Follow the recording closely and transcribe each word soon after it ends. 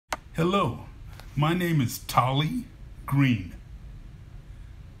Hello, my name is Tolly Green.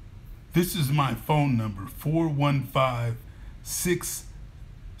 This is my phone number,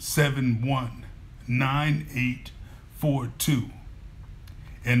 415-671-9842.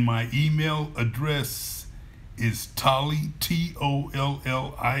 And my email address is Tolly,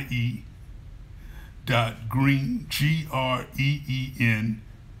 T-O-L-L-I-E, .green, G-R-E-E-N,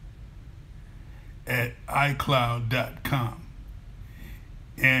 at iCloud.com.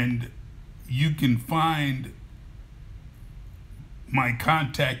 And you can find my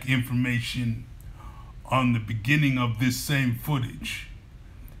contact information on the beginning of this same footage.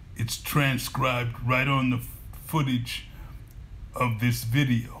 It's transcribed right on the footage of this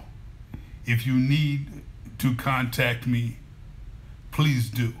video. If you need to contact me, please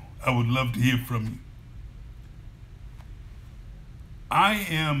do. I would love to hear from you. I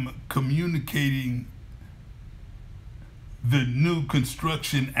am communicating the new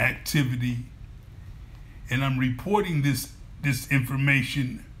construction activity, and I'm reporting this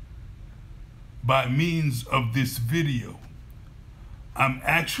information by means of this video. I'm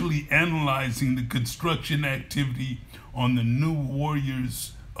actually analyzing the construction activity on the New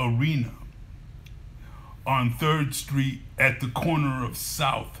Warriors Arena on 3rd Street at the corner of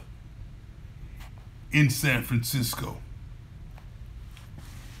South in San Francisco.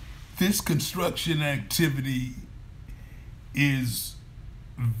 This construction activity is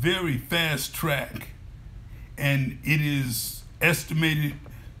very fast track, and it is estimated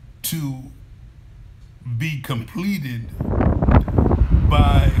to be completed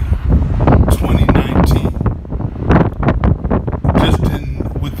by 2019, just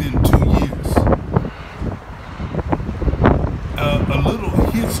within 2 years. A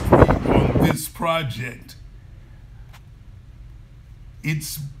little history on this project.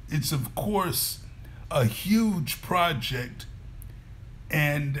 It's of course a huge project,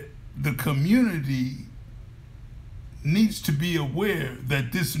 and the community needs to be aware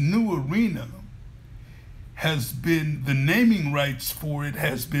that this new arena has been, the naming rights for it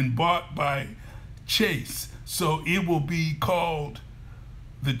has been bought by Chase. So it will be called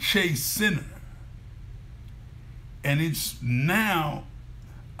the Chase Center. And it's now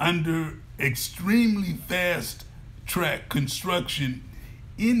under extremely fast track construction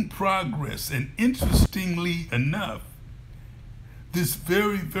in progress. And interestingly enough, this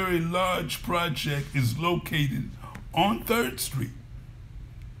very, very large project is located on 3rd Street,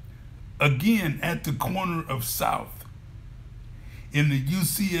 again at the corner of South in the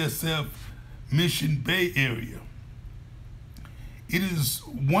UCSF Mission Bay area. It is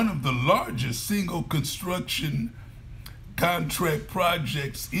one of the largest single construction contract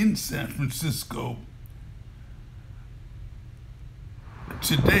projects in San Francisco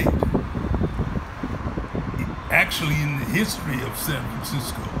to date. Actually, in the history of San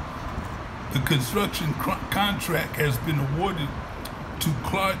Francisco, the construction contract has been awarded to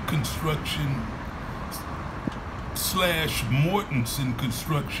Clark Construction / Mortenson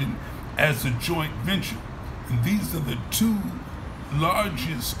Construction as a joint venture. And these are the two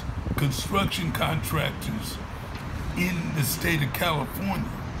largest construction contractors in the state of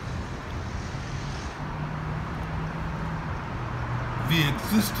California. The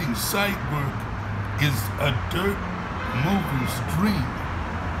existing site work is a dirt mover's dream.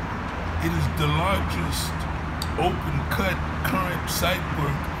 It is the largest open-cut current site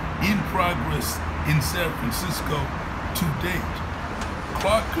work in progress in San Francisco to date.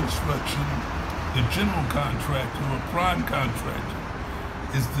 Clark Construction, the general contractor or prime contractor,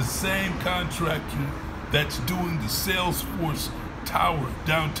 is the same contractor that's doing the Salesforce Tower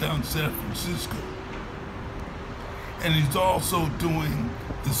downtown San Francisco. And he's also doing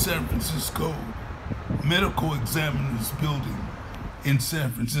the San Francisco Medical Examiner's Building in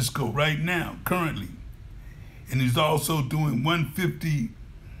San Francisco right now, currently. And he's also doing 150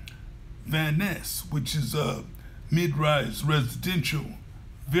 Van Ness, which is a mid-rise residential,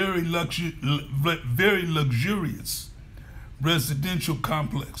 very luxurious residential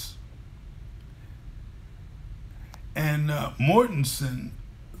complex. And Mortenson,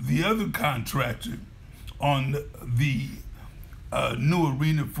 the other contractor on the new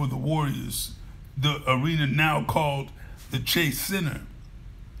arena for the Warriors, the arena now called the Chase Center,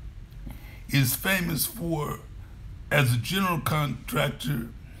 is famous for, as a general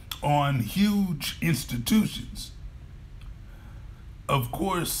contractor on huge institutions. Of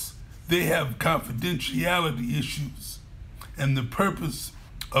course, they have confidentiality issues, and the purpose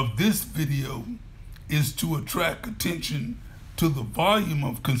of this video is to attract attention to the volume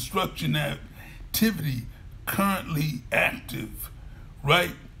of construction activity currently active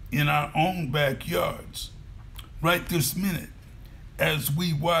right in our own backyards, right this minute, as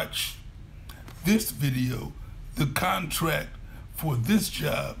we watch this video, the contract for this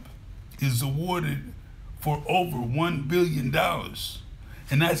job is awarded for over $1 billion.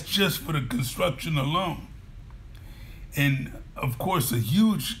 And that's just for the construction alone. And of course, a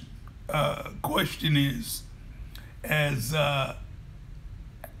huge question is, as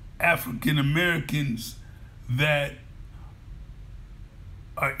African Americans that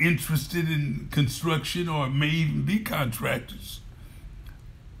are interested in construction or may even be contractors,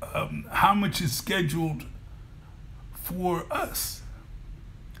 how much is scheduled for us?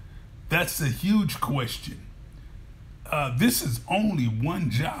 That's a huge question. This is only one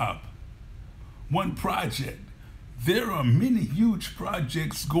job, one project. There are many huge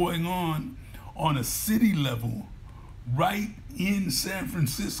projects going on a city level right in San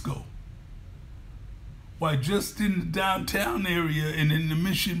Francisco. Why, just in the downtown area and in the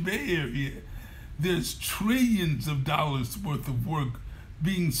Mission Bay area, there's trillions of dollars worth of work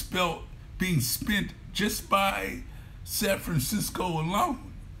being spent just by San Francisco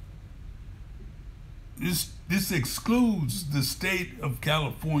alone. This excludes the state of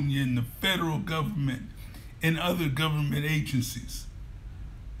California and the federal government and other government agencies.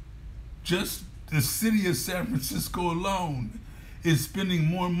 Just the city of San Francisco alone is spending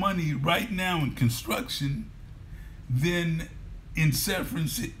more money right now in construction than in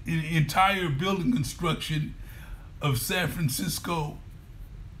entire building construction of San Francisco,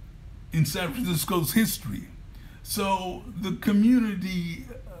 in San Francisco's history. So the community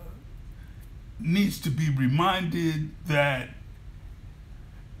needs to be reminded that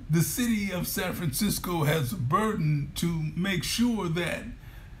the city of San Francisco has a burden to make sure that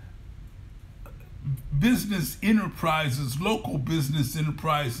business enterprises, local business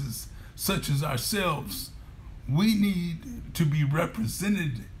enterprises such as ourselves, we need to be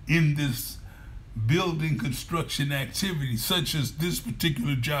represented in this building construction activity, such as this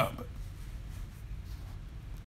particular job.